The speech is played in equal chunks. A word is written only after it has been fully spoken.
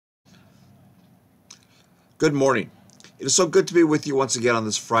Good morning. It is so good to be with you once again on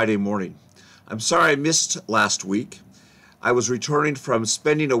this Friday morning. I'm sorry I missed last week. I was returning from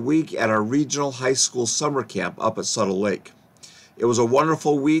spending a week at our regional high school summer camp up at Subtle Lake. It was a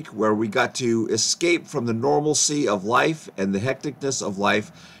wonderful week where we got to escape from the normalcy of life and the hecticness of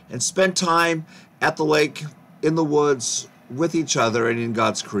life and spend time at the lake, in the woods, with each other and in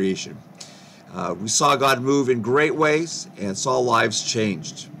God's creation. We saw God move in great ways and saw lives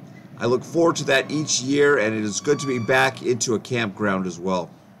changed. I look forward to that each year, and it is good to be back into a campground as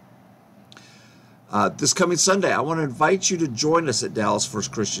well. This coming Sunday, I want to invite you to join us at Dallas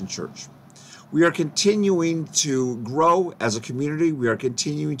First Christian Church. We are continuing to grow as a community. We are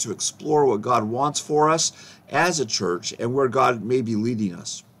continuing to explore what God wants for us as a church and where God may be leading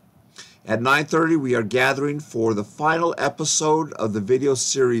us. At 9:30, we are gathering for the final episode of the video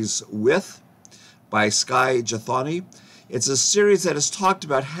series With by Skye Jethani. It's a series that has talked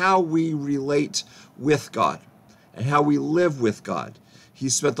about how we relate with God and how we live with God. He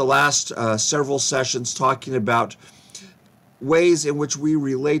spent the last several sessions talking about ways in which we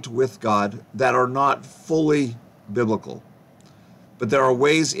relate with God that are not fully biblical. But there are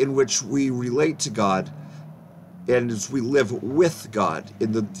ways in which we relate to God and as we live with God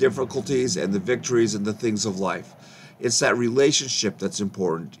in the difficulties and the victories and the things of life. It's that relationship that's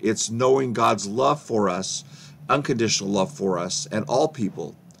important. It's knowing God's love for us, unconditional love for us and all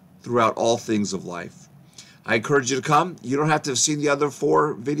people throughout all things of life. I encourage you to come. You don't have to have seen the other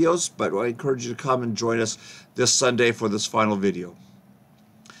 4 videos, but I encourage you to come and join us this Sunday for this final video.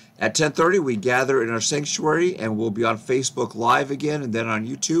 At 10:30, we gather in our sanctuary, and we'll be on Facebook Live again and then on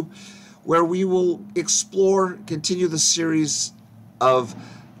YouTube, where we will continue the series of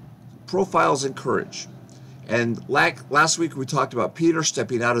profiles in courage. And last week we talked about Peter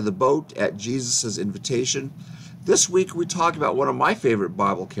stepping out of the boat at Jesus' invitation. This week we talk about one of my favorite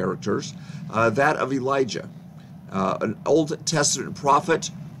Bible characters, that of Elijah, an Old Testament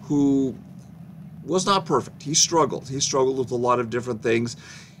prophet who was not perfect. He struggled. He struggled with a lot of different things.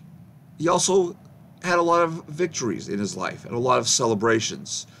 He also had a lot of victories in his life and a lot of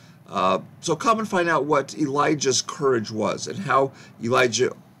celebrations. So come and find out what Elijah's courage was and how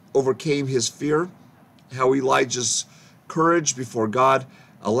Elijah overcame his fear, how Elijah's courage before God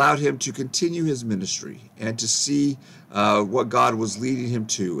allowed him to continue his ministry and to see what God was leading him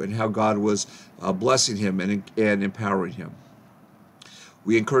to and how God was blessing him and empowering him.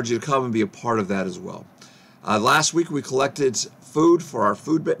 We encourage you to come and be a part of that as well. Last week we collected food for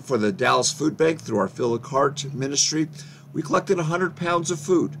the Dallas Food Bank through our Fill a Cart ministry. We collected 100 pounds of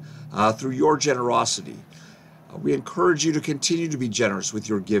food through your generosity. We encourage you to continue to be generous with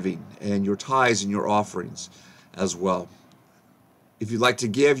your giving and your tithes and your offerings as well. If you'd like to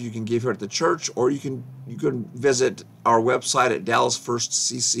give, you can give here at the church, or you can visit our website at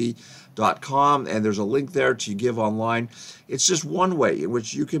dallasfirstcc.com, and there's a link there to give online. It's just one way in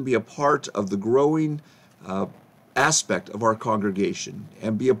which you can be a part of the growing aspect of our congregation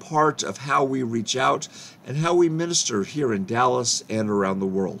and be a part of how we reach out and how we minister here in Dallas and around the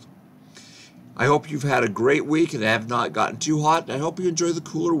world. I hope you've had a great week and have not gotten too hot. I hope you enjoy the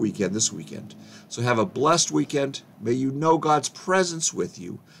cooler weekend this weekend. So have a blessed weekend. May you know God's presence with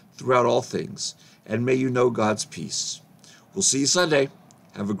you throughout all things, and may you know God's peace. We'll see you Sunday.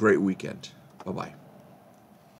 Have a great weekend. Bye-bye.